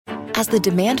As the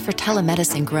demand for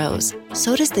telemedicine grows,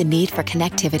 so does the need for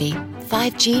connectivity.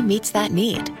 5G meets that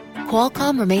need.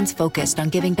 Qualcomm remains focused on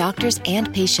giving doctors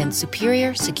and patients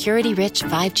superior, security-rich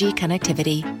 5G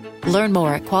connectivity. Learn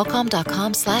more at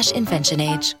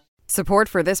qualcomm.com/InventionAge. Support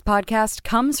for this podcast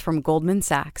comes from Goldman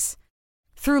Sachs.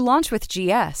 Through Launch with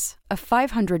GS, a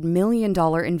 $500 million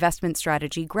investment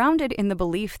strategy grounded in the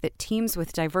belief that teams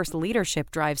with diverse leadership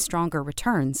drive stronger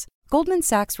returns, Goldman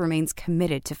Sachs remains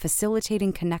committed to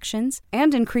facilitating connections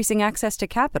and increasing access to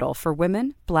capital for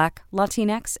women, Black,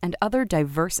 Latinx, and other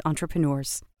diverse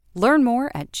entrepreneurs. Learn more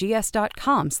at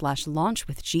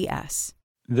gs.com/launchwithgs.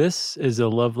 This is a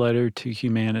love letter to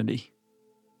humanity.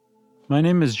 My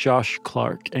name is Josh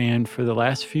Clark, and for the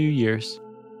last few years,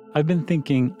 I've been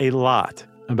thinking a lot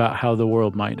about how the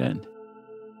world might end.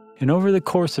 And over the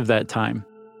course of that time,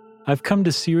 I've come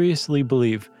to seriously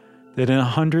believe that in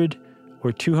 100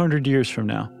 or 200 years from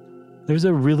now, there's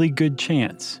a really good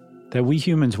chance that we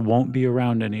humans won't be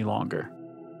around any longer,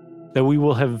 that we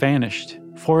will have vanished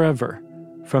forever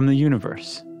from the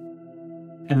universe,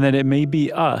 and that it may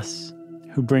be us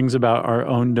who brings about our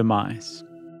own demise.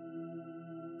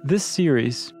 This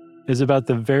series is about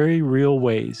the very real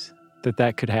ways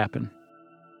that could happen.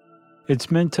 It's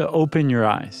meant to open your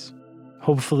eyes,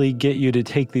 hopefully get you to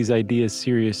take these ideas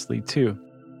seriously too,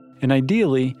 and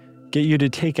ideally get you to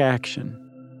take action.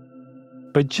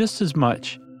 But just as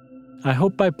much, I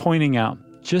hope by pointing out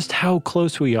just how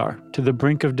close we are to the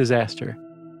brink of disaster,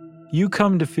 you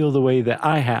come to feel the way that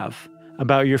I have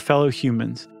about your fellow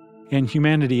humans and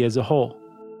humanity as a whole.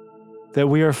 That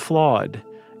we are flawed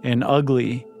and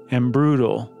ugly and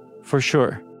brutal, for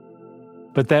sure,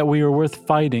 but that we are worth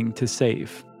fighting to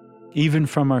save, even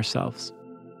from ourselves.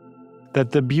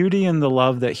 That the beauty and the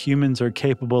love that humans are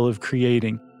capable of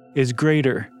creating is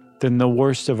greater than the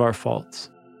worst of our faults.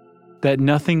 That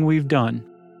nothing we've done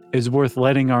is worth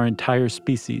letting our entire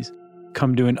species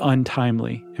come to an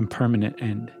untimely and permanent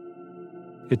end.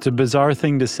 It's a bizarre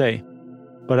thing to say,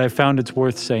 but I found it's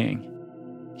worth saying.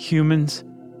 Humans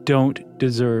don't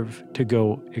deserve to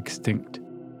go extinct.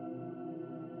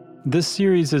 This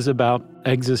series is about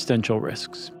existential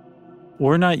risks.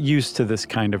 We're not used to this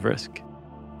kind of risk,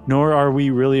 nor are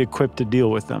we really equipped to deal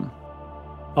with them.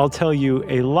 I'll tell you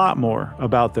a lot more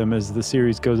about them as the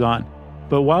series goes on,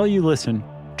 but while you listen,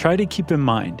 try to keep in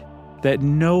mind that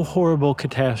no horrible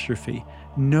catastrophe,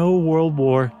 no world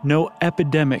war, no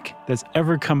epidemic that's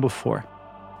ever come before,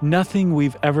 nothing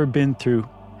we've ever been through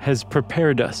has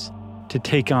prepared us to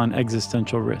take on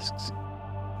existential risks.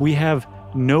 We have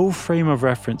no frame of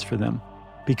reference for them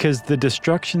because the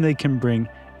destruction they can bring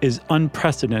is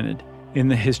unprecedented in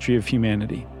the history of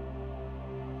humanity.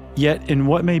 Yet, in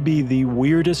what may be the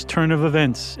weirdest turn of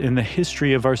events in the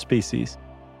history of our species,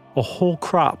 a whole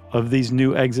crop of these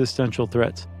new existential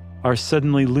threats are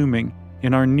suddenly looming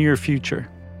in our near future.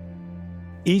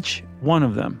 Each one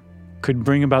of them could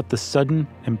bring about the sudden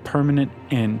and permanent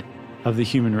end of the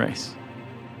human race.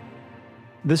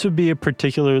 This would be a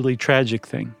particularly tragic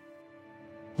thing.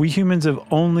 We humans have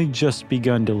only just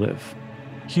begun to live.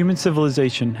 Human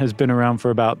civilization has been around for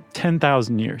about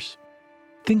 10,000 years.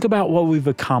 Think about what we've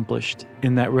accomplished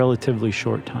in that relatively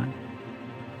short time.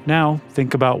 Now,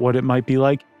 think about what it might be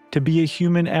like to be a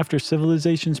human after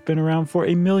civilization's been around for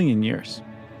 1,000,000 years,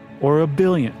 or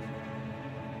 1,000,000,000.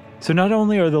 So not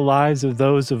only are the lives of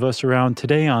those of us around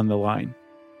today on the line,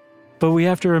 but we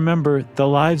have to remember the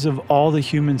lives of all the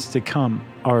humans to come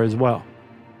are as well.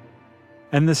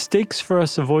 And the stakes for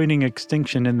us avoiding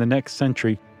extinction in the next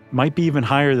century might be even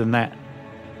higher than that.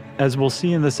 As we'll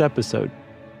see in this episode,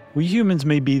 we humans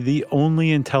may be the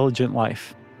only intelligent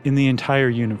life in the entire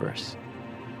universe.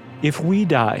 If we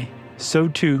die, so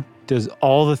too does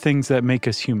all the things that make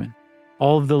us human.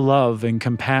 All of the love and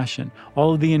compassion,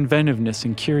 all of the inventiveness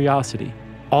and curiosity,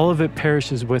 all of it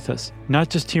perishes with us, not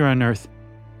just here on Earth,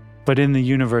 but in the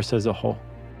universe as a whole.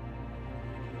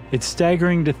 It's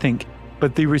staggering to think,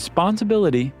 but the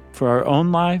responsibility for our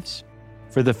own lives,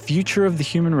 for the future of the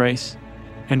human race,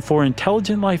 and for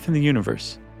intelligent life in the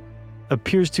universe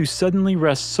appears to suddenly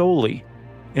rest solely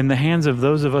in the hands of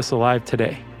those of us alive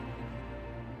today.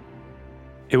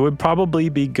 It would probably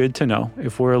be good to know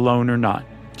if we're alone or not,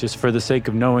 just for the sake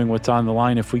of knowing what's on the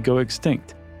line if we go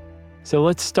extinct. So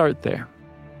let's start there.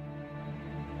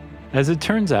 As it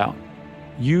turns out,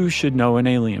 you should know an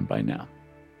alien by now.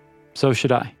 So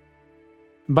should I.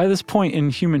 By this point in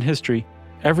human history,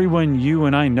 everyone you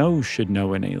and I know should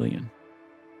know an alien.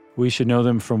 We should know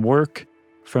them from work,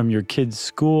 from your kids'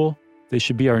 school. They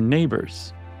should be our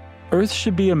neighbors. Earth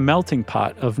should be a melting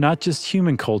pot of not just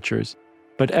human cultures,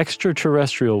 but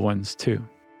extraterrestrial ones too.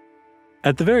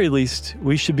 At the very least,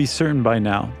 we should be certain by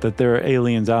now that there are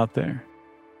aliens out there.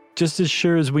 Just as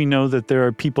sure as we know that there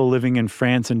are people living in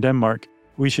France and Denmark,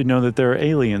 we should know that there are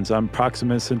aliens on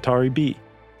Proxima Centauri b,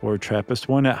 or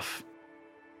TRAPPIST-1F.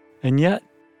 And yet,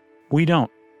 we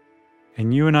don't.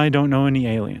 And you and I don't know any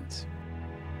aliens.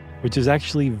 Which is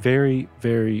actually very,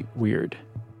 very weird.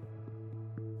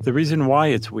 The reason why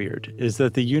it's weird is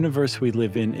that the universe we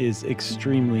live in is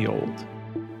extremely old.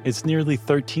 It's nearly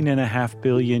 13.5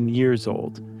 billion years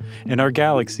old, and our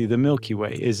galaxy, the Milky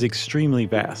Way, is extremely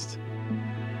vast.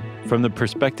 From the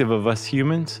perspective of us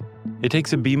humans, it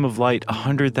takes a beam of light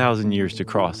 100,000 years to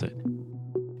cross it.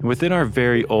 And within our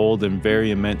very old and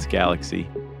very immense galaxy,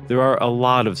 there are a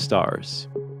lot of stars,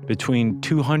 between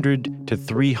 200 to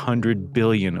 300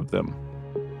 billion of them.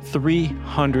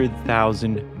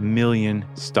 300,000 million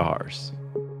stars.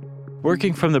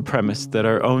 Working from the premise that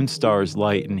our own star's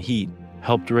light and heat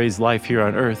helped raise life here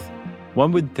on Earth,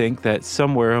 one would think that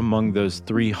somewhere among those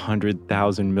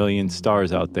 300,000 million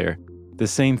stars out there, the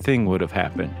same thing would have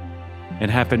happened,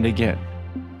 and happened again,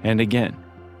 and again.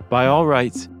 By all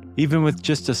rights, even with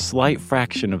just a slight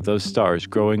fraction of those stars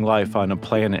growing life on a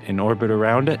planet in orbit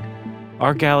around it,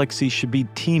 our galaxy should be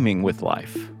teeming with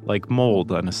life, like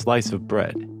mold on a slice of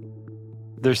bread.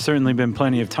 There's certainly been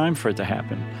plenty of time for it to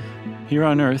happen. Here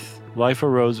on Earth, life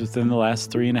arose within the last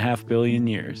 3.5 billion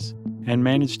years, and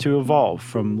managed to evolve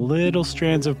from little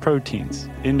strands of proteins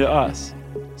into us,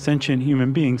 sentient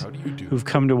human beings who've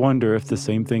come to wonder if the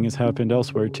same thing has happened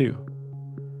elsewhere too.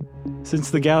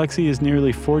 Since the galaxy is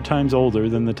nearly 4 times older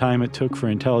than the time it took for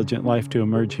intelligent life to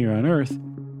emerge here on Earth,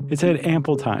 it's had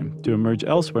ample time to emerge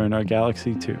elsewhere in our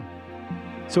galaxy too.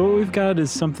 So what we've got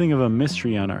is something of a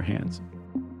mystery on our hands.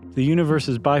 The universe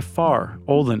is by far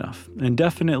old enough and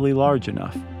definitely large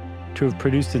enough to have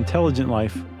produced intelligent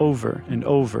life over and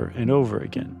over and over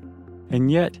again.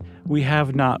 And yet, we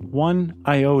have not one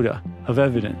iota of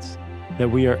evidence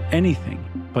that we are anything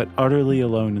but utterly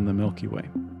alone in the Milky Way.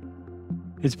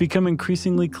 It's become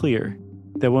increasingly clear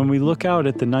that when we look out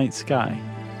at the night sky,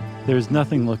 there's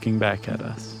nothing looking back at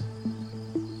us.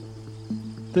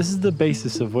 This is the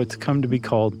basis of what's come to be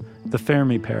called the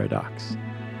Fermi paradox,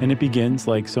 and it begins,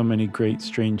 like so many great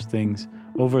strange things,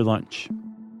 over lunch.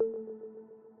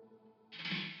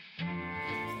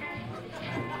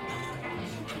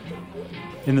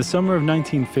 In the summer of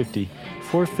 1950,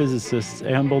 4 physicists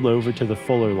ambled over to the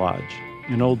Fuller Lodge,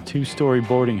 an old 2-story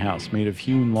boarding house made of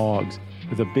hewn logs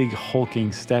with a big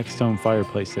hulking stacked stone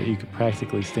fireplace that you could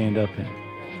practically stand up in.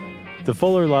 The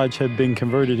Fuller Lodge had been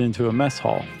converted into a mess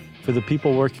hall for the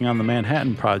people working on the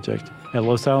Manhattan Project at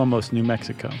Los Alamos, New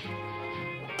Mexico.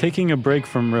 Taking a break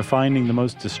from refining the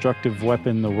most destructive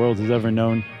weapon the world has ever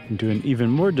known into an even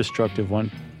more destructive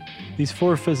one, these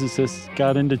 4 physicists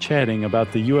got into chatting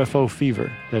about the UFO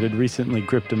fever that had recently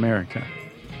gripped America.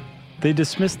 They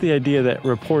dismissed the idea that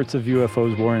reports of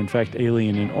UFOs were in fact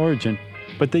alien in origin,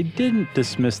 but they didn't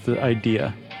dismiss the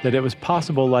idea that it was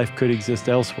possible life could exist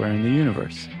elsewhere in the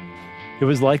universe. It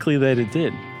was likely that it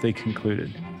did, they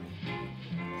concluded.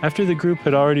 After the group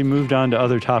had already moved on to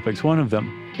other topics, one of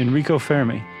them, Enrico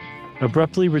Fermi,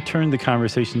 abruptly returned the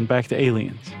conversation back to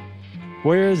aliens.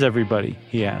 "Where is everybody?"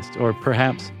 he asked, or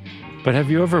perhaps, "But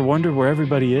have you ever wondered where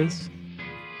everybody is?"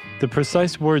 The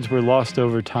precise words were lost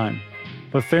over time,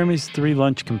 but Fermi's 3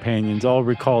 lunch companions all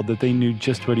recalled that they knew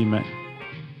just what he meant,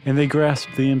 and they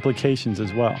grasped the implications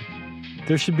as well.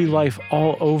 There should be life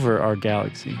all over our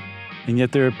galaxy, and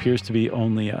yet there appears to be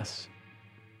only us.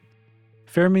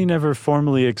 Fermi never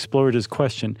formally explored his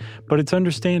question, but it's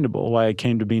understandable why it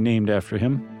came to be named after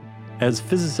him. As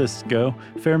physicists go,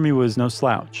 Fermi was no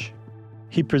slouch.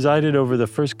 He presided over the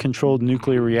first controlled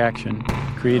nuclear reaction,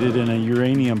 created in a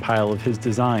uranium pile of his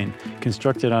design,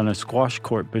 constructed on a squash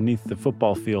court beneath the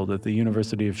football field at the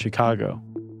University of Chicago.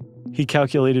 He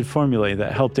calculated formulae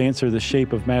that helped answer the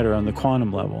shape of matter on the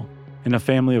quantum level, and a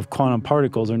family of quantum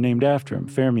particles are named after him,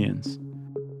 fermions.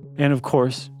 And of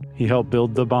course, he helped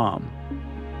build the bomb.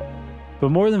 But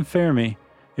more than Fermi,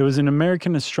 it was an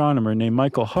American astronomer named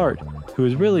Michael Hart who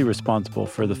was really responsible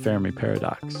for the Fermi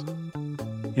paradox.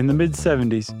 In the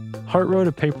mid-70s, Hart wrote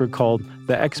a paper called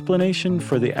The Explanation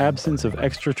for the Absence of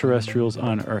Extraterrestrials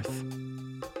on Earth.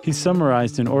 He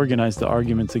summarized and organized the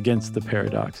arguments against the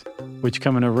paradox, which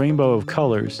come in a rainbow of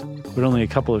colors with only a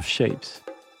couple of shapes.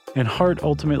 And Hart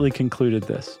ultimately concluded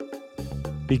this: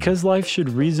 because life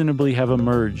should reasonably have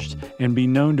emerged and be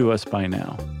known to us by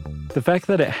now, the fact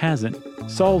that it hasn't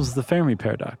solves the Fermi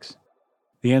paradox.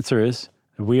 The answer is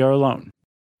that we are alone.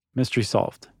 Mystery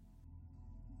solved.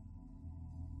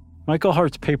 Michael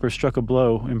Hart's paper struck a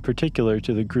blow in particular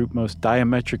to the group most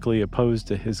diametrically opposed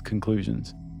to his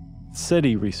conclusions,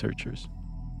 SETI researchers.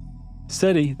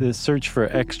 SETI, the search for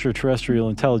extraterrestrial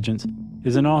intelligence,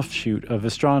 is an offshoot of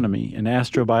astronomy and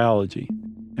astrobiology.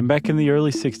 And back in the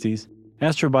early 60s,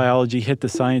 astrobiology hit the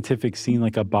scientific scene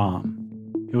like a bomb.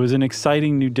 It was an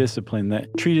exciting new discipline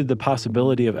that treated the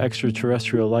possibility of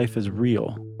extraterrestrial life as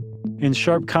real. In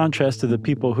sharp contrast to the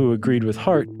people who agreed with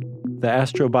Hart, the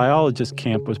astrobiologist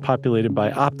camp was populated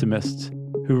by optimists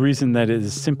who reasoned that it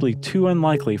is simply too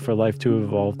unlikely for life to have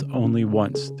evolved only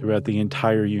once throughout the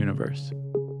entire universe.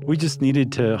 We just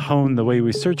needed to hone the way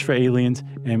we search for aliens,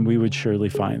 and we would surely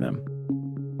find them.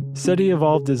 SETI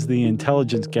evolved as the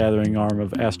intelligence-gathering arm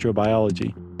of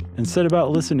astrobiology and set about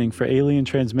listening for alien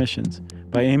transmissions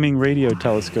by aiming radio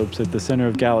telescopes at the center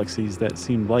of galaxies that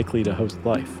seemed likely to host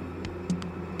life.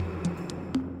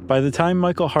 By the time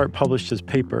Michael Hart published his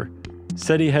paper,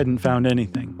 SETI hadn't found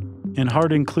anything, and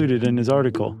Hart included in his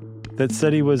article that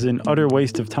SETI was an utter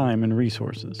waste of time and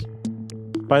resources.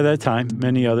 By that time,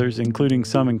 many others, including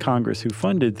some in Congress who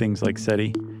funded things like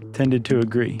SETI, tended to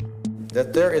agree.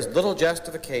 That there is little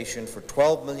justification for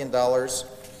 $12 million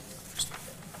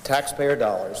taxpayer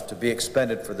dollars to be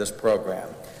expended for this program.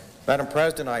 Madam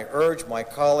President, I urge my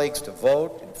colleagues to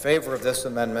vote in favor of this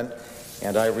amendment,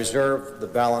 and I reserve the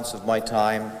balance of my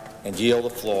time and yield the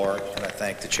floor, and I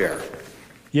thank the chair.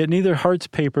 Yet neither Hart's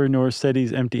paper nor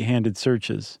SETI's empty-handed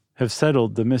searches have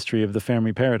settled the mystery of the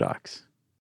Fermi paradox.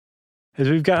 As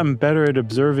we've gotten better at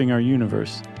observing our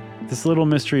universe, this little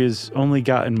mystery has only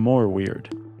gotten more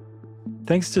weird.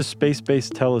 Thanks to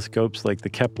space-based telescopes like the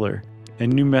Kepler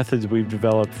and new methods we've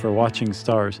developed for watching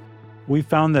stars, we've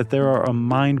found that there are a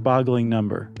mind-boggling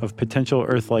number of potential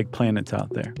Earth-like planets out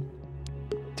there.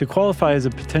 To qualify as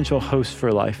a potential host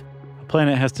for life, a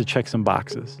planet has to check some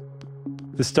boxes.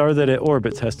 The star that it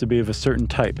orbits has to be of a certain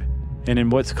type, and in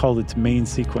what's called its main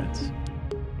sequence.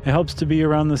 It helps to be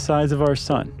around the size of our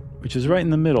sun, which is right in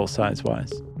the middle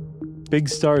size-wise. Big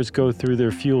stars go through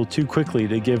their fuel too quickly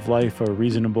to give life a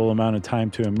reasonable amount of time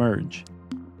to emerge.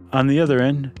 On the other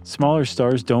end, smaller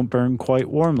stars don't burn quite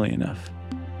warmly enough.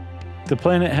 The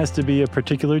planet has to be a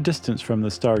particular distance from the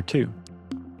star too.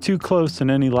 Too close and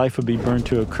any life would be burned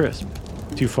to a crisp.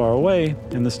 Too far away,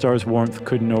 and the star's warmth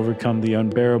couldn't overcome the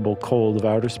unbearable cold of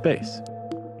outer space.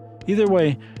 Either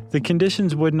way, the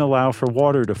conditions wouldn't allow for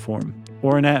water to form,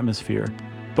 or an atmosphere,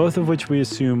 both of which we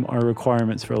assume are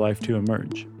requirements for life to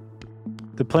emerge.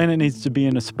 The planet needs to be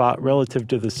in a spot relative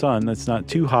to the sun that's not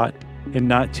too hot and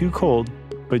not too cold,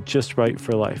 but just right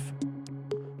for life.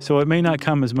 So it may not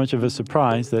come as much of a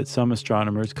surprise that some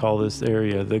astronomers call this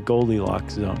area the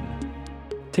Goldilocks zone.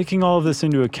 Taking all of this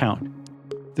into account,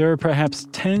 there are perhaps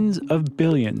tens of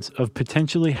billions of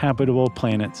potentially habitable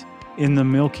planets in the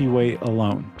Milky Way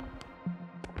alone.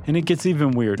 And it gets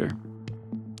even weirder.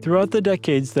 Throughout the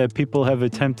decades that people have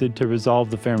attempted to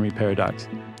resolve the Fermi paradox,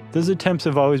 those attempts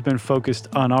have always been focused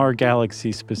on our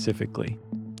galaxy specifically.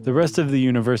 The rest of the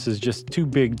universe is just too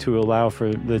big to allow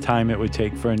for the time it would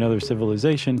take for another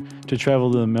civilization to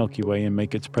travel to the Milky Way and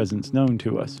make its presence known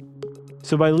to us.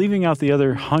 So by leaving out the other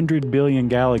 100 billion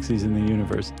galaxies in the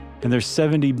universe, and their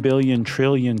 70 billion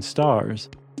trillion stars,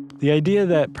 the idea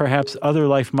that perhaps other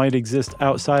life might exist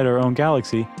outside our own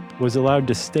galaxy was allowed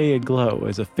to stay aglow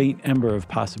as a faint ember of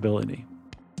possibility.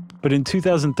 But in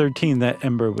 2013, that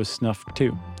ember was snuffed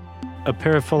too. A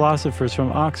pair of philosophers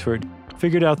from Oxford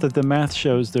figured out that the math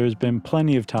shows there has been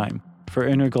plenty of time for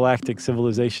intergalactic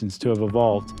civilizations to have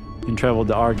evolved and traveled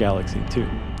to our galaxy too.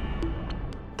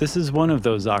 This is one of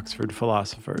those Oxford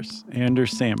philosophers,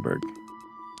 Anders Sandberg.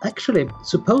 Actually,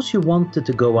 suppose you wanted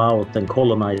to go out and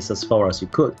colonize as far as you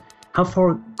could. How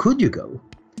far could you go?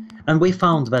 And we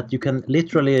found that you can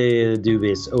literally do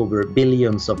this over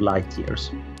billions of light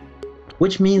years.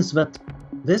 Which means that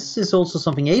this is also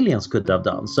something aliens could have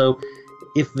done. So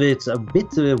if it's a bit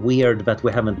weird that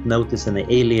we haven't noticed any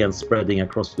aliens spreading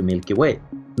across the Milky Way,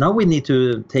 now we need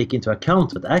to take into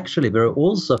account that actually there are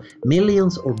also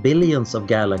millions or billions of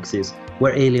galaxies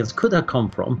where aliens could have come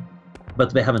from,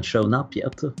 but they haven't shown up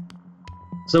yet.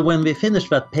 So when we finished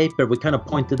that paper, we kind of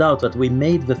pointed out that we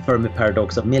made the Fermi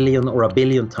paradox a million or a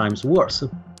billion times worse.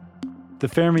 The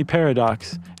Fermi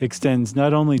paradox extends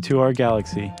not only to our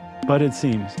galaxy, but it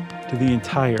seems to the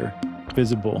entire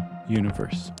visible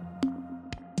universe.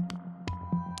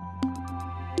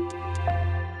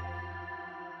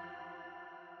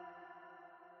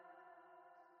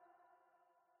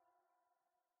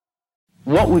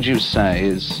 What would you say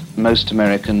is most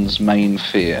Americans' main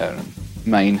fear,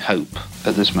 main hope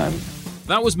at this moment?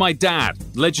 That was my dad,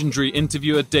 legendary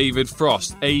interviewer David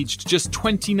Frost, aged just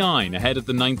 29 ahead of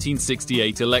the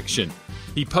 1968 election.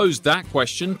 He posed that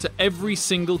question to every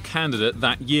single candidate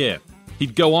that year.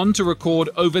 He'd go on to record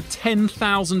over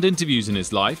 10,000 interviews in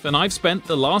his life, and I've spent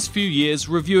the last few years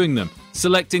reviewing them,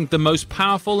 selecting the most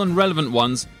powerful and relevant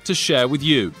ones to share with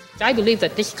you. I believe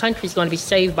that this country is going to be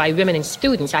saved by women and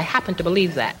students. I happen to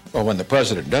believe that. Well, when the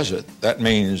president does it, that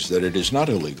means that it is not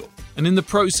illegal. And in the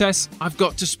process, I've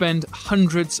got to spend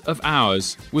hundreds of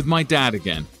hours with my dad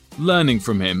again, learning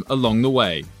from him along the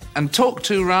way. And talk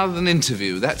to rather than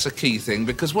interview, that's a key thing,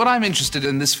 because what I'm interested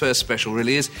in this first special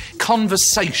really is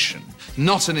conversation,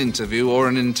 not an interview or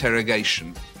an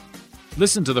interrogation.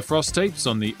 Listen to the Frost Tapes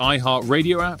on the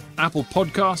iHeartRadio app, Apple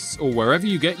Podcasts, or wherever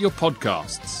you get your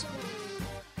podcasts.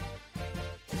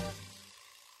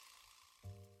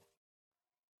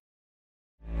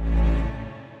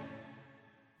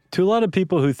 To a lot of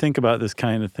people who think about this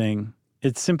kind of thing,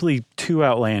 it's simply too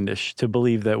outlandish to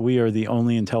believe that we are the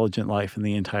only intelligent life in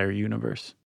the entire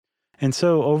universe. And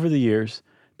so, over the years,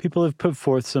 people have put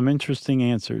forth some interesting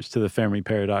answers to the Fermi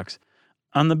paradox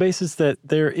on the basis that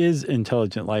there is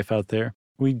intelligent life out there,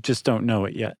 we just don't know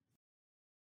it yet.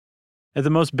 At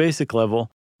the most basic level,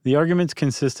 the arguments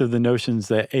consist of the notions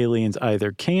that aliens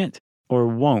either can't or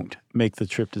won't make the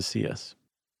trip to see us.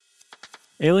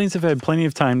 Aliens have had plenty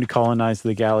of time to colonize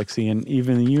the galaxy and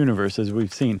even the universe, as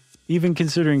we've seen, even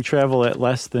considering travel at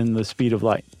less than the speed of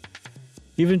light.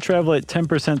 Even travel at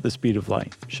 10% the speed of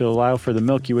light should allow for the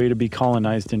Milky Way to be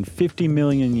colonized in 50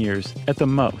 million years at the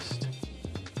most.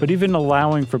 But even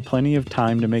allowing for plenty of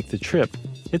time to make the trip,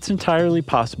 it's entirely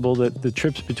possible that the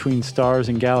trips between stars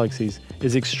and galaxies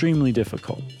is extremely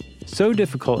difficult. So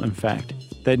difficult, in fact,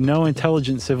 that no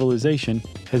intelligent civilization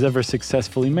has ever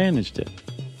successfully managed it,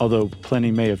 although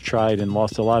plenty may have tried and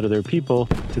lost a lot of their people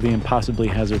to the impossibly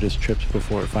hazardous trips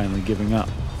before finally giving up.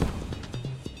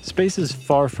 Space is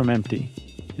far from empty.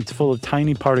 It's full of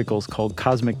tiny particles called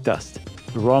cosmic dust,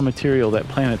 the raw material that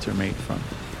planets are made from.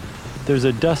 There's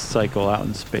a dust cycle out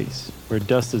in space, where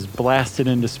dust is blasted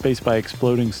into space by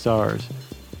exploding stars.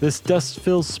 This dust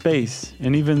fills space,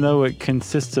 and even though it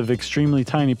consists of extremely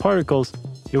tiny particles,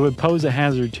 it would pose a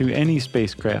hazard to any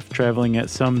spacecraft traveling at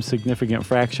some significant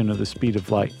fraction of the speed of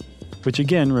light, which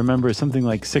again, remember, is something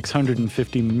like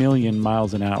 650 million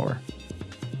miles an hour.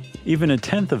 Even a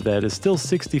tenth of that is still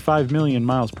 65 million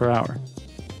miles per hour.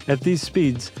 At these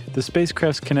speeds, the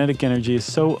spacecraft's kinetic energy is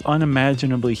so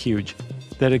unimaginably huge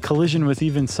that a collision with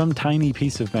even some tiny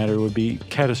piece of matter would be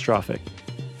catastrophic.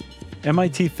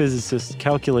 MIT physicists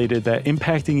calculated that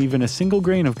impacting even a single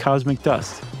grain of cosmic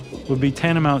dust would be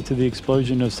tantamount to the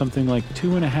explosion of something like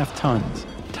 2.5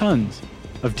 tons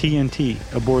of TNT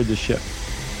aboard the ship.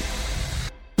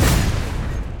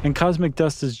 And cosmic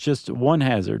dust is just one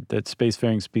hazard that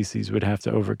spacefaring species would have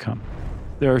to overcome.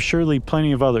 There are surely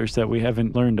plenty of others that we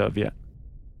haven't learned of yet.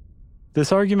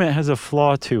 This argument has a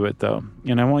flaw to it, though,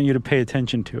 and I want you to pay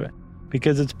attention to it,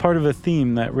 because it's part of a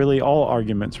theme that really all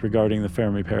arguments regarding the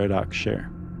Fermi paradox share.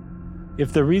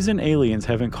 If the reason aliens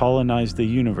haven't colonized the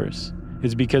universe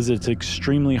is because it's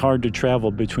extremely hard to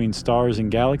travel between stars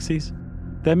and galaxies,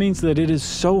 that means that it is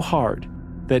so hard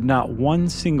that not one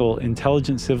single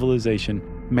intelligent civilization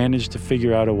managed to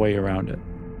figure out a way around it.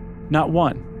 Not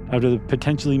one out of the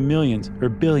potentially millions or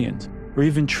billions or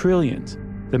even trillions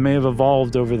that may have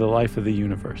evolved over the life of the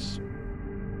universe.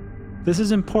 This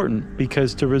is important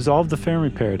because to resolve the Fermi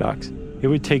paradox, it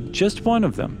would take just one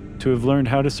of them to have learned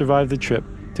how to survive the trip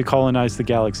to colonize the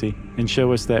galaxy and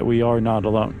show us that we are not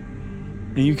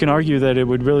alone. And you can argue that it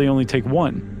would really only take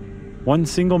one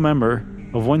single member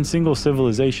of one single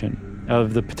civilization out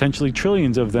of the potentially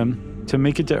trillions of them to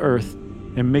make it to Earth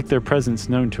and make their presence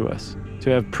known to us, to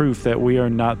have proof that we are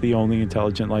not the only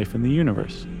intelligent life in the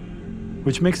universe.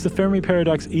 Which makes the Fermi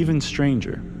paradox even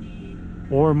stranger,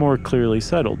 or more clearly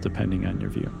settled, depending on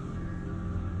your view.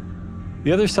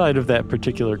 The other side of that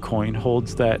particular coin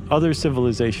holds that other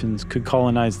civilizations could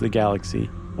colonize the galaxy,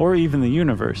 or even the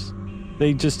universe.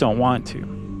 They just don't want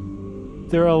to.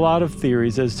 There are a lot of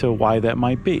theories as to why that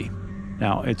might be.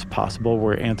 Now, it's possible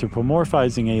we're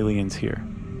anthropomorphizing aliens here.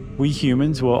 We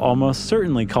humans will almost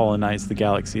certainly colonize the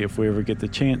galaxy if we ever get the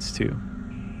chance to.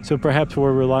 So perhaps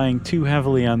we're relying too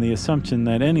heavily on the assumption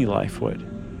that any life would.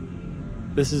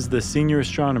 This is the senior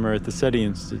astronomer at the SETI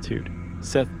Institute,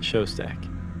 Seth Shostak.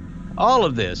 All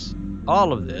of this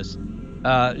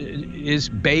is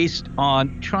based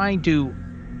on trying to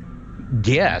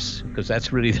guess, because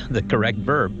that's really the correct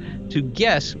verb, to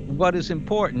guess what is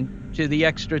important to the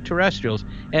extraterrestrials.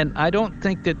 And I don't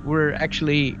think that we're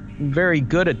actually very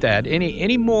good at that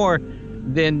any more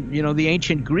than, the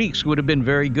ancient Greeks would have been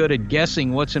very good at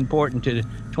guessing what's important to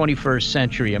 21st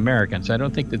century Americans. I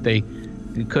don't think that they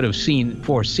could have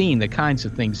foreseen the kinds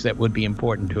of things that would be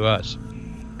important to us.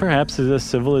 Perhaps as a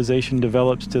civilization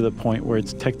develops to the point where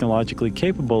it's technologically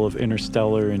capable of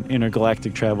interstellar and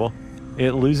intergalactic travel,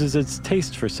 it loses its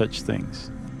taste for such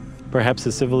things. Perhaps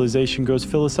a civilization grows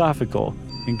philosophical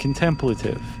and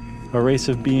contemplative, a race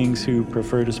of beings who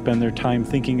prefer to spend their time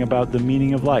thinking about the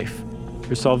meaning of life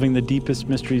or solving the deepest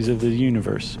mysteries of the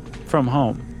universe from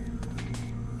home.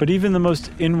 But even the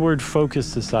most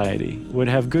inward-focused society would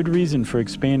have good reason for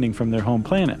expanding from their home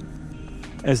planet.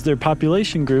 As their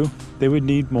population grew, they would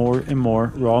need more and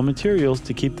more raw materials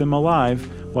to keep them alive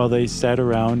while they sat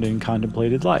around and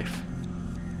contemplated life.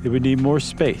 They would need more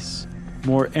space,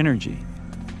 more energy.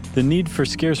 The need for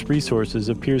scarce resources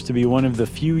appears to be one of the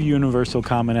few universal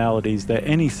commonalities that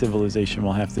any civilization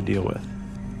will have to deal with.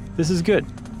 This is good.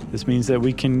 This means that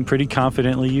we can pretty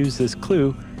confidently use this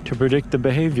clue to predict the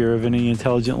behavior of any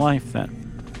intelligent life then.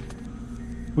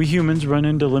 We humans run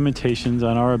into limitations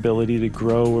on our ability to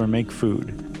grow or make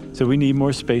food, so we need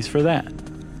more space for that.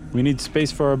 We need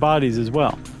space for our bodies as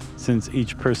well, since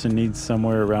each person needs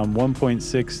somewhere around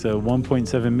 1.6 to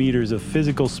 1.7 meters of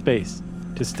physical space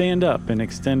to stand up and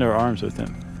extend our arms with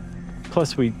them.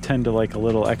 Plus, we tend to like a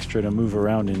little extra to move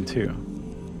around in too.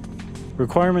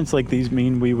 Requirements like these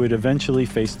mean we would eventually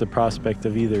face the prospect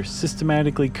of either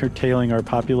systematically curtailing our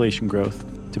population growth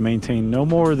to maintain no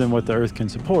more than what the Earth can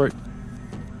support,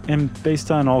 and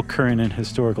based on all current and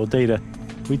historical data,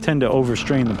 we tend to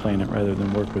overstrain the planet rather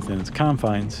than work within its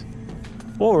confines,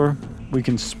 or we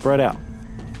can spread out.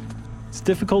 It's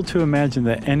difficult to imagine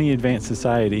that any advanced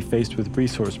society faced with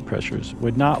resource pressures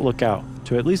would not look out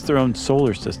to at least their own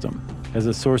solar system as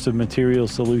a source of material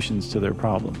solutions to their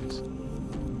problems.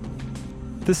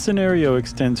 This scenario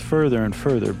extends further and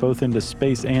further, both into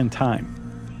space and time.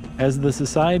 As the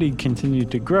society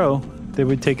continued to grow, they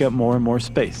would take up more and more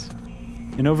space.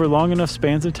 And over long enough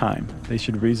spans of time, they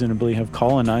should reasonably have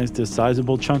colonized a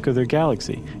sizable chunk of their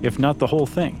galaxy, if not the whole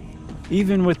thing,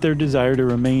 even with their desire to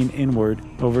remain inward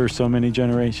over so many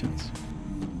generations.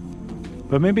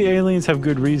 But maybe aliens have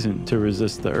good reason to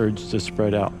resist the urge to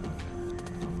spread out.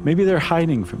 Maybe they're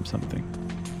hiding from something.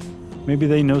 Maybe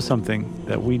they know something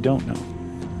that we don't know.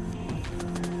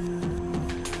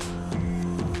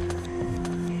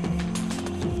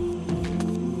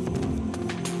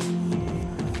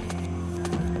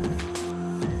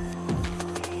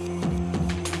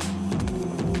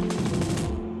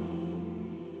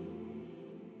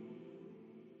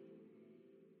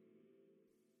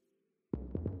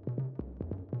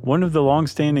 One of the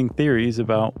long-standing theories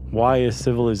about why a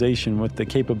civilization with the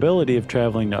capability of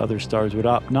traveling to other stars would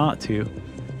opt not to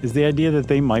is the idea that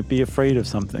they might be afraid of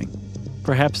something.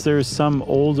 Perhaps there is some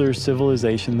older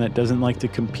civilization that doesn't like to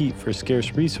compete for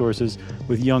scarce resources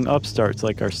with young upstarts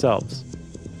like ourselves.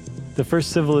 The first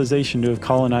civilization to have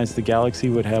colonized the galaxy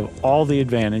would have all the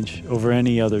advantage over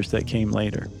any others that came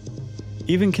later.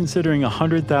 Even considering a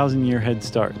 100,000-year head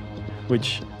start,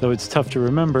 which, though it's tough to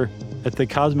remember, at the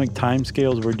cosmic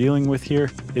timescales we're dealing with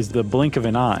here is the blink of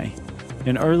an eye.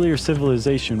 An earlier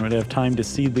civilization would have time to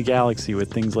seed the galaxy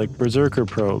with things like berserker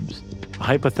probes, a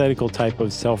hypothetical type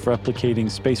of self-replicating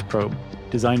space probe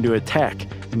designed to attack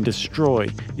and destroy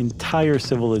entire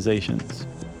civilizations.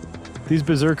 These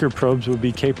berserker probes would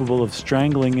be capable of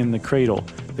strangling in the cradle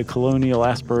the colonial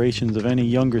aspirations of any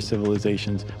younger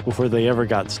civilizations before they ever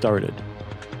got started.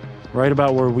 Right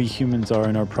about where we humans are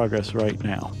in our progress right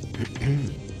now.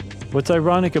 What's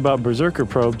ironic about berserker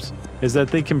probes is that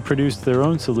they can produce their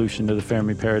own solution to the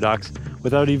Fermi paradox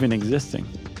without even existing.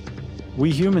 We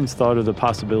humans thought of the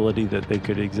possibility that they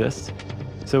could exist,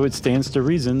 so it stands to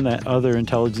reason that other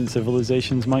intelligent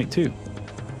civilizations might too.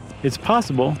 It's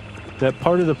possible that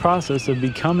part of the process of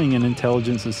becoming an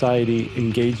intelligent society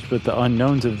engaged with the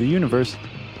unknowns of the universe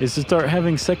is to start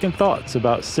having second thoughts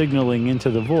about signaling into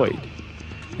the void,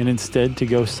 and instead to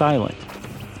go silent.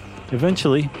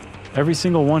 Eventually, every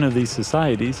single one of these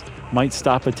societies might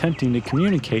stop attempting to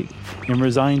communicate and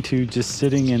resign to just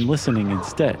sitting and listening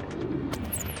instead.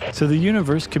 So the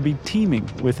universe could be teeming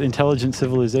with intelligent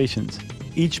civilizations,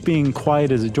 each being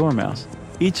quiet as a dormouse,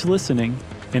 each listening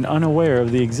and unaware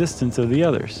of the existence of the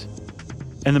others.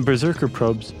 And the berserker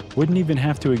probes wouldn't even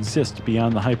have to exist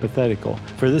beyond the hypothetical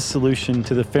for this solution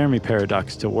to the Fermi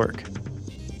paradox to work.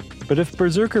 But if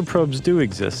berserker probes do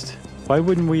exist, why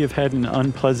wouldn't we have had an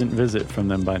unpleasant visit from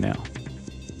them by now?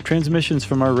 Transmissions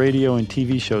from our radio and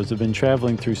TV shows have been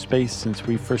traveling through space since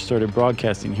we first started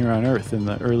broadcasting here on Earth in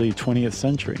the early 20th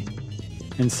century.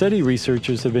 And SETI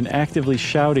researchers have been actively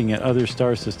shouting at other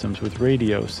star systems with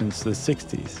radio since the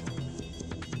 60s.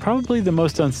 Probably the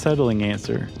most unsettling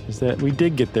answer is that we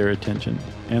did get their attention,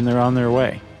 and they're on their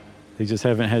way. They just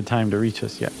haven't had time to reach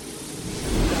us yet.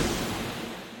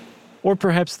 Or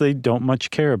perhaps they don't much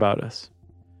care about us.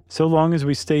 so long as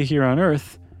we stay here on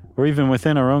Earth, or even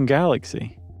within our own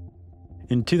galaxy.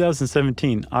 In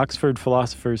 2017, Oxford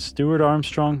philosophers Stuart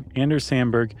Armstrong, Anders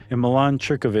Sandberg, and Milan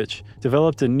Čurković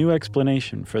developed a new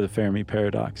explanation for the Fermi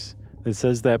paradox that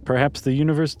says that perhaps the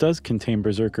universe does contain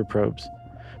berserker probes,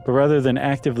 but rather than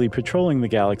actively patrolling the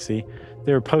galaxy,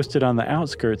 they are posted on the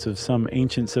outskirts of some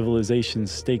ancient civilization's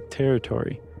staked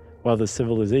territory, while the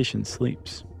civilization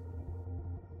sleeps.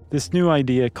 This new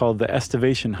idea, called the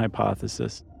estivation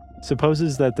hypothesis,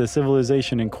 supposes that the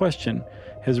civilization in question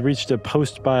has reached a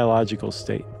post-biological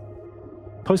state.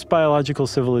 Post-biological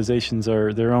civilizations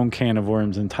are their own can of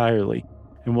worms entirely,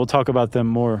 and we'll talk about them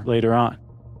more later on.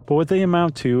 But what they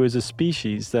amount to is a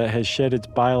species that has shed its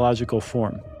biological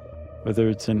form, whether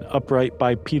it's an upright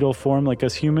bipedal form like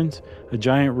us humans, a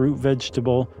giant root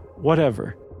vegetable,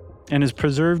 whatever, and has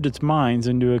preserved its minds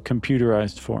into a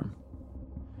computerized form.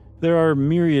 There are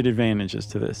myriad advantages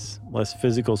to this. Less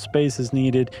physical space is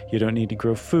needed, you don't need to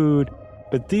grow food,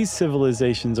 but these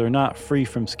civilizations are not free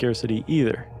from scarcity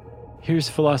either. Here's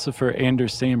philosopher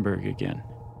Anders Sandberg again.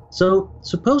 So,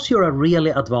 suppose you're a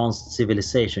really advanced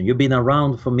civilization. You've been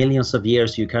around for millions of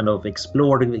years, you kind of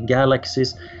explored the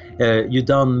galaxies, you've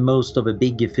done most of the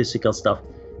big physical stuff.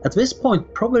 At this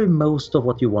point, probably most of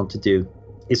what you want to do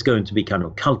is going to be kind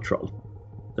of cultural.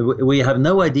 We have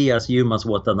no idea as humans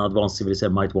what an advanced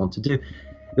civilization might want to do.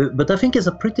 But I think it's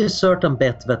a pretty certain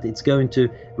bet that it's going to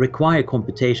require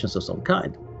computations of some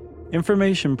kind.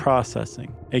 Information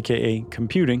processing, aka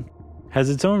computing, has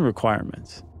its own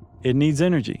requirements. It needs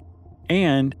energy,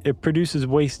 and it produces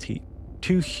waste heat,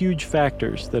 two huge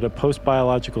factors that a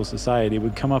post-biological society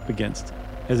would come up against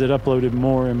as it uploaded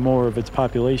more and more of its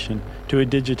population to a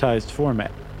digitized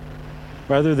format.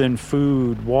 Rather than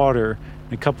food, water,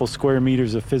 and a couple square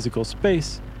meters of physical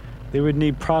space, they would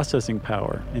need processing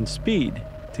power and speed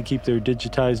to keep their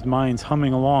digitized minds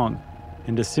humming along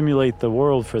and to simulate the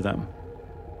world for them.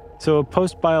 So a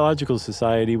post-biological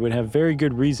society would have very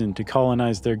good reason to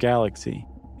colonize their galaxy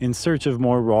in search of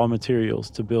more raw materials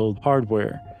to build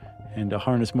hardware and to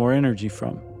harness more energy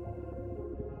from.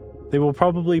 They will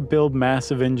probably build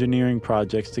massive engineering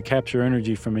projects to capture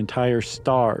energy from entire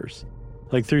stars,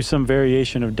 like through some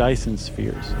variation of Dyson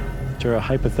spheres, which are a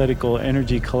hypothetical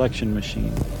energy collection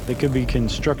machine that could be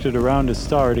constructed around a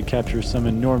star to capture some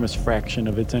enormous fraction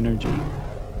of its energy.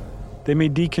 They may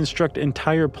deconstruct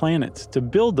entire planets to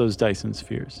build those Dyson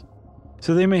spheres,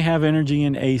 so they may have energy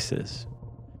in ACEs.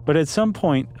 But at some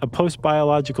point, a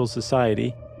post-biological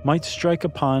society might strike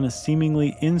upon a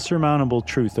seemingly insurmountable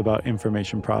truth about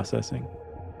information processing.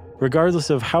 Regardless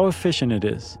of how efficient it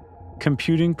is,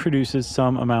 computing produces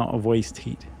some amount of waste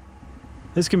heat.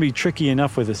 This can be tricky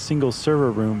enough with a single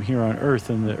server room here on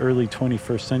Earth in the early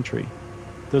 21st century.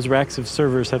 Those racks of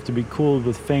servers have to be cooled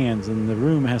with fans and the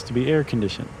room has to be air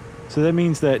conditioned. So that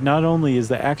means that not only is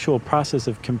the actual process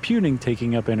of computing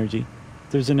taking up energy,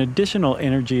 there's an additional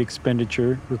energy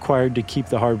expenditure required to keep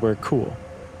the hardware cool.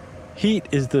 Heat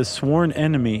is the sworn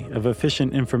enemy of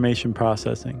efficient information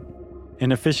processing.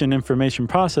 And efficient information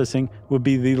processing would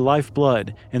be the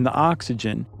lifeblood and the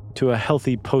oxygen to a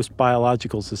healthy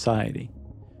post-biological society.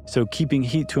 So keeping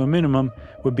heat to a minimum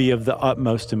would be of the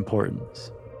utmost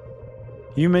importance.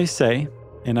 You may say,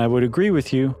 and I would agree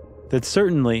with you, that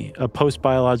certainly a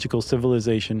post-biological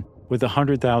civilization with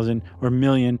 100,000 or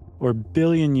million or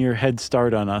billion-year head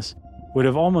start on us would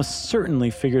have almost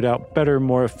certainly figured out better,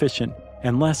 more efficient,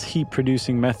 and less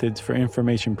heat-producing methods for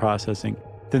information processing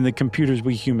than the computers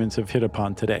we humans have hit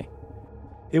upon today.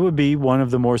 It would be one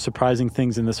of the more surprising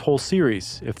things in this whole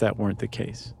series if that weren't the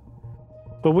case.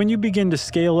 But when you begin to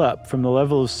scale up from the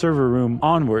level of server room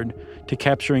onward to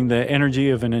capturing the energy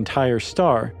of an entire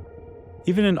star,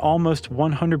 even an almost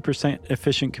 100%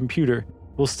 efficient computer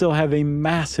will still have a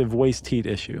massive waste heat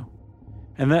issue.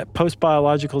 And that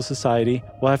post-biological society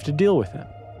will have to deal with it.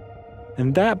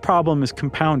 And that problem is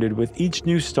compounded with each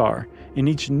new star and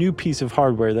each new piece of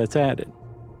hardware that's added.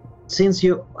 Since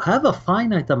you have a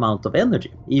finite amount of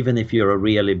energy, even if you're a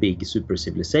really big super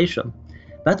civilization,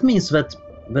 that means that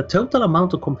the total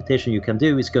amount of computation you can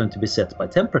do is going to be set by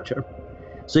temperature.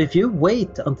 So if you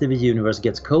wait until the universe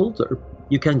gets colder,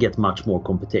 you can get much more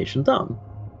computation done.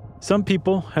 Some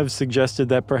people have suggested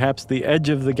that perhaps the edge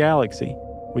of the galaxy,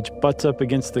 which butts up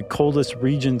against the coldest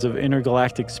regions of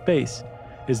intergalactic space,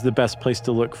 is the best place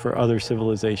to look for other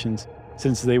civilizations,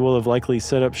 since they will have likely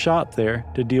set up shop there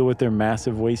to deal with their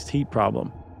massive waste heat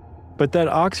problem. But that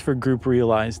Oxford group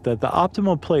realized that the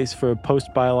optimal place for a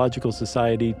post-biological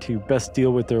society to best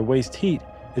deal with their waste heat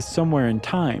is somewhere in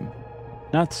time,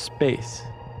 not space.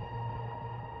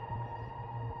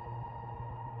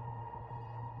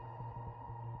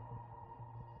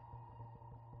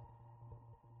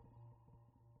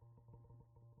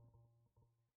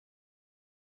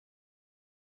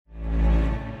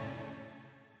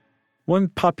 One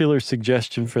popular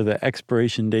suggestion for the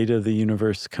expiration date of the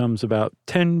universe comes about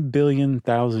 10 billion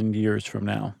years from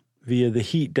now, via the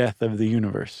heat death of the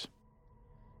universe.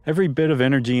 Every bit of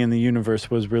energy in the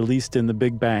universe was released in the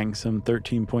Big Bang some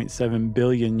 13.7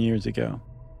 billion years ago.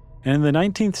 And in the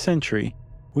 19th century,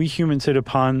 we humans hit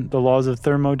upon the laws of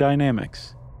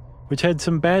thermodynamics, which had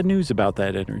some bad news about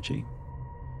that energy.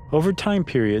 Over time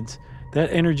periods,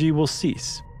 that energy will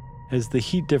cease, as the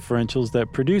heat differentials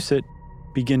that produce it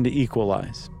begin to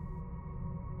equalize.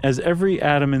 As every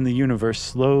atom in the universe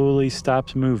slowly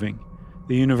stops moving,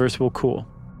 the universe will cool.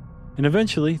 And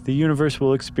eventually, the universe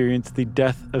will experience the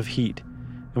death of heat,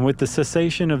 and with the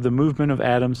cessation of the movement of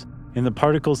atoms and the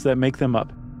particles that make them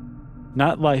up,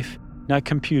 not life, not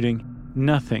computing,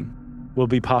 nothing will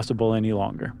be possible any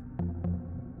longer.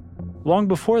 Long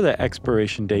before that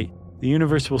expiration date, the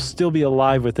universe will still be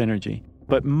alive with energy,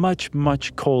 but much,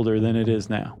 much colder than it is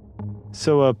now.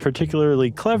 So a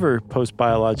particularly clever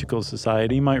post-biological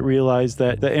society might realize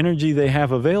that the energy they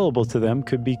have available to them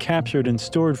could be captured and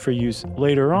stored for use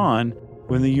later on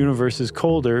when the universe is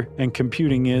colder and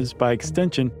computing is, by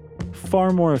extension,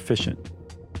 far more efficient.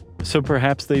 So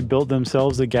perhaps they built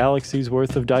themselves a galaxy's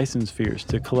worth of Dyson spheres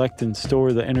to collect and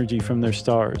store the energy from their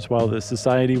stars while the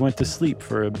society went to sleep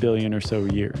for 1 billion or so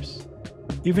years.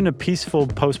 Even a peaceful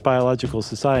post-biological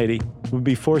society would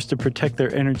be forced to protect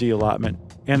their energy allotment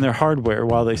and their hardware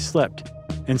while they slept,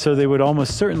 and so they would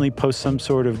almost certainly post some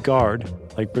sort of guard,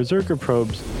 like berserker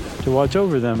probes, to watch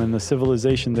over them and the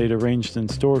civilization they'd arranged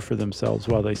and stored for themselves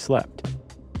while they slept.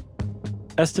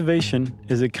 Estivation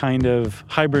is a kind of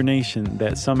hibernation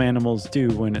that some animals do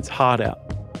when it's hot out,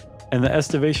 and the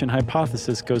estivation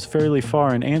hypothesis goes fairly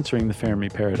far in answering the Fermi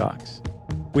paradox.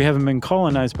 We haven't been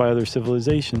colonized by other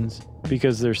civilizations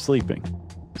because they're sleeping.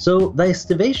 So the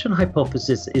estivation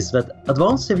hypothesis is that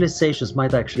advanced civilizations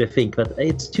might actually think that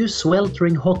it's too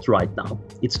sweltering hot right now.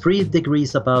 It's 3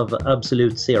 degrees above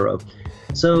absolute zero.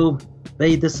 So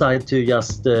they decide to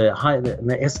just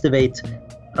estivate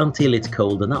until it's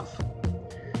cold enough.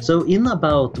 So in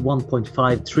about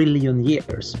 1.5 trillion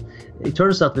years, it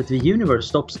turns out that the universe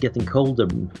stops getting colder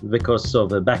because of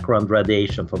background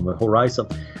radiation from the horizon.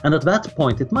 And at that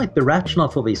point, it might be rational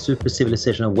for the super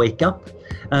civilization to wake up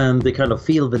and they kind of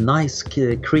feel the nice,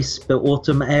 crisp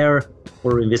autumn air,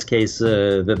 or in this case,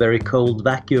 the very cold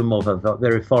vacuum of a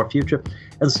very far future,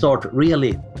 and start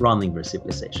really running their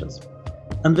civilizations.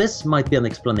 And this might be an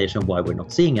explanation why we're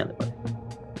not seeing anybody.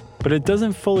 But it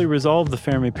doesn't fully resolve the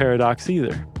Fermi paradox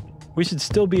either. We should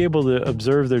still be able to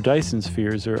observe their Dyson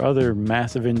spheres or other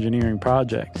massive engineering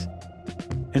projects.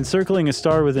 Encircling a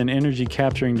star with an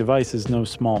energy-capturing device is no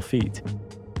small feat.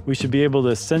 We should be able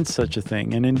to sense such a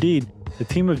thing, and indeed, a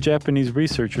team of Japanese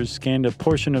researchers scanned a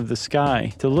portion of the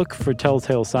sky to look for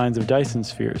telltale signs of Dyson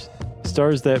spheres,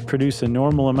 stars that produce a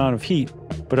normal amount of heat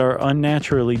but are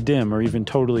unnaturally dim or even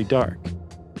totally dark.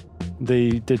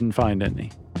 They didn't find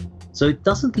any. So it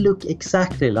doesn't look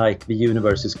exactly like the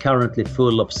universe is currently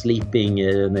full of sleeping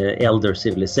elder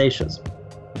civilizations.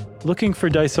 Looking for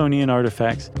Dysonian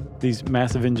artifacts, these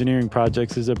massive engineering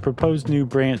projects, is a proposed new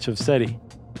branch of SETI.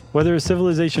 Whether a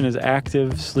civilization is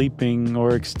active, sleeping,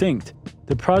 or extinct,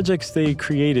 the projects they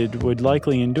created would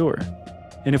likely endure.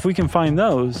 And if we can find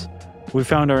those, we've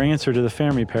found our answer to the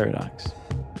Fermi paradox.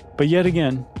 But yet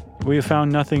again, we have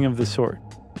found nothing of the sort.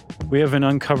 We haven't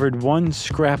uncovered one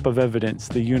scrap of evidence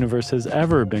the universe has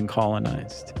ever been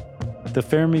colonized. The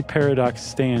Fermi paradox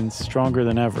stands stronger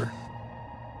than ever.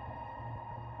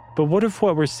 But what if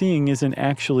what we're seeing isn't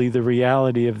actually the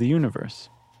reality of the universe?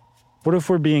 What if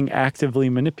we're being actively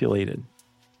manipulated?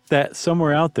 That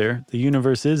somewhere out there, the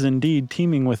universe is indeed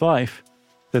teeming with life,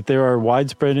 that there are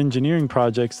widespread engineering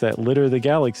projects that litter the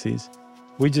galaxies.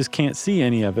 We just can't see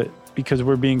any of it because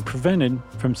we're being prevented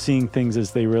from seeing things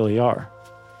as they really are.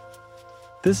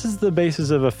 This is the basis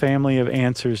of a family of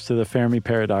answers to the Fermi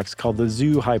paradox called the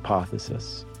zoo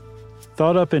hypothesis.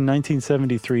 Thought up in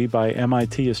 1973 by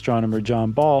MIT astronomer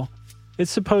John Ball, it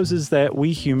supposes that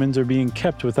we humans are being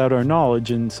kept without our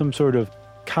knowledge in some sort of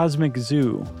cosmic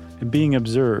zoo and being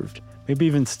observed, maybe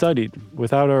even studied,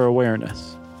 without our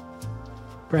awareness.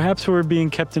 Perhaps we're being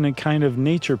kept in a kind of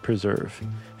nature preserve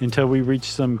until we reach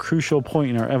some crucial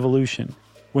point in our evolution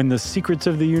when the secrets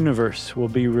of the universe will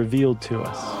be revealed to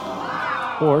us.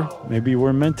 Or maybe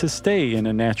we're meant to stay in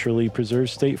a naturally preserved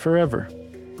state forever.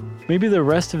 Maybe the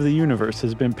rest of the universe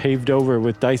has been paved over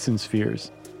with Dyson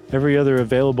spheres, every other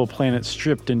available planet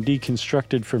stripped and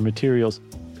deconstructed for materials,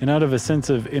 and out of a sense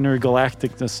of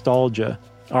intergalactic nostalgia,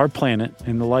 our planet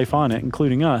and the life on it,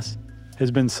 including us,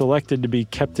 has been selected to be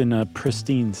kept in a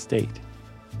pristine state.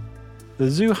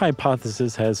 The zoo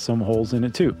hypothesis has some holes in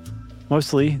it too.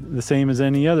 Mostly the same as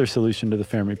any other solution to the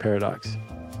Fermi paradox.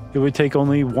 It would take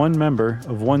only one member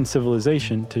of one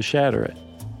civilization to shatter it.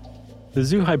 The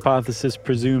zoo hypothesis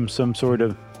presumes some sort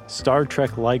of Star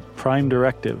Trek-like prime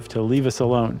directive to leave us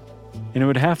alone, and it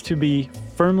would have to be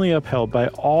firmly upheld by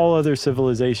all other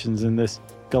civilizations in this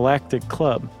galactic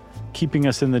club, keeping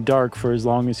us in the dark for as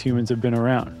long as humans have been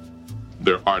around.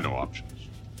 There are no options.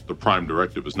 The prime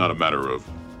directive is not a matter of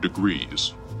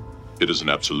degrees. It is an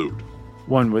absolute.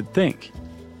 One would think.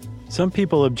 Some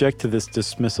people object to this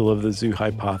dismissal of the zoo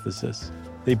hypothesis.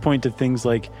 They point to things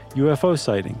like UFO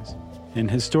sightings and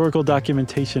historical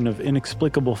documentation of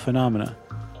inexplicable phenomena,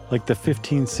 like the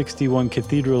 1561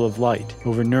 Cathedral of Light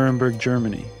over Nuremberg,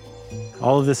 Germany.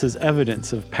 All of this is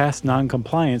evidence of past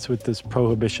non-compliance with this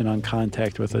prohibition on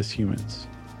contact with us humans.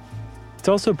 It's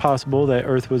also possible that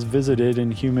Earth was visited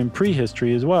in human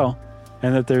prehistory as well,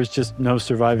 and that there's just no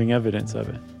surviving evidence of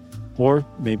it. Or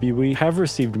maybe we have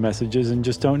received messages and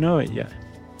just don't know it yet.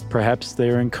 Perhaps they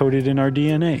are encoded in our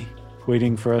DNA,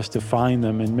 waiting for us to find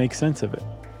them and make sense of it.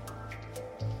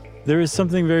 There is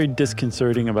something very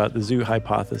disconcerting about the zoo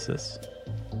hypothesis.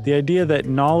 The idea that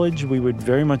knowledge we would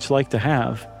very much like to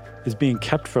have is being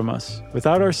kept from us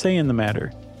without our say in the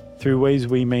matter through ways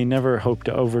we may never hope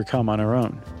to overcome on our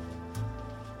own.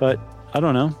 But I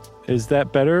don't know, is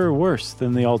that better or worse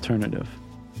than the alternative?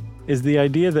 Is the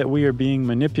idea that we are being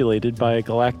manipulated by a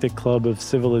galactic club of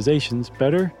civilizations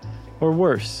better or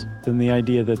worse than the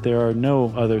idea that there are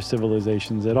no other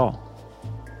civilizations at all?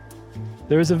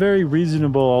 There is a very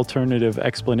reasonable alternative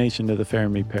explanation to the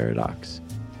Fermi paradox,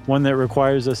 one that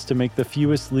requires us to make the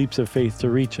fewest leaps of faith to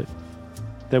reach it,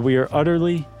 that we are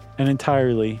utterly and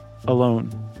entirely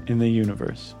alone in the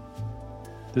universe.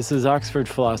 This is Oxford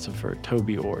philosopher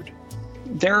Toby Ord.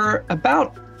 There are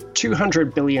about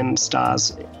 200 billion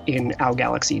stars in our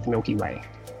galaxy, the Milky Way.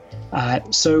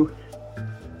 So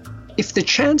if the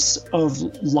chance of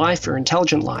life or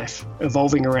intelligent life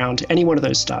evolving around any one of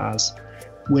those stars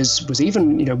was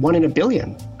even 1 in a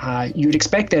billion, you'd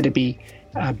expect there to be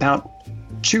about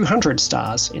 200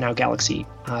 stars in our galaxy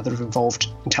that have evolved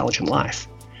intelligent life.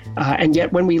 And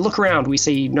yet when we look around, we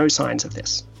see no signs of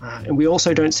this. And we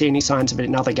also don't see any signs of it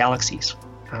in other galaxies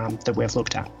that we've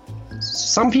looked at.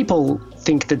 Some people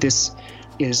think that this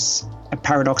is a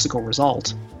paradoxical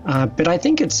result, but I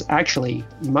think it's actually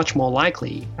much more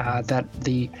likely that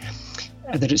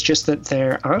it's just that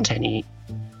there aren't any.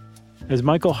 As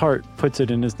Michael Hart puts it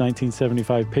in his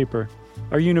 1975 paper,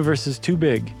 our universe is too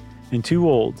big and too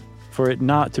old for it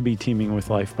not to be teeming with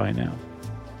life by now.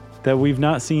 That we've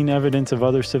not seen evidence of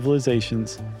other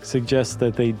civilizations suggests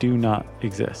that they do not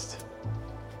exist.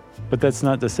 But that's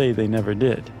not to say they never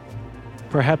did.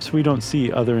 Perhaps we don't see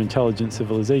other intelligent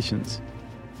civilizations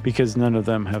because none of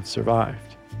them have survived.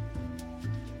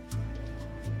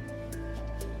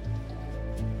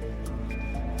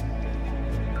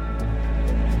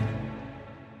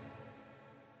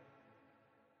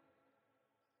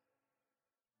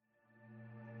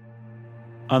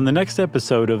 On the next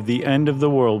episode of The End of the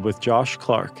World with Josh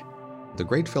Clark. The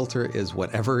great filter is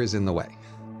whatever is in the way.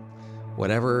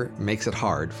 Whatever makes it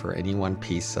hard for any one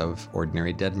piece of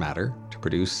ordinary dead matter to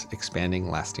produce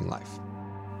expanding, lasting life.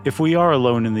 If we are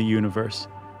alone in the universe,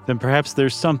 then perhaps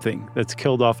there's something that's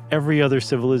killed off every other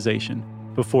civilization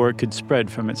before it could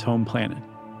spread from its home planet.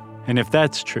 And if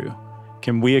that's true,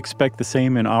 can we expect the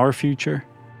same in our future?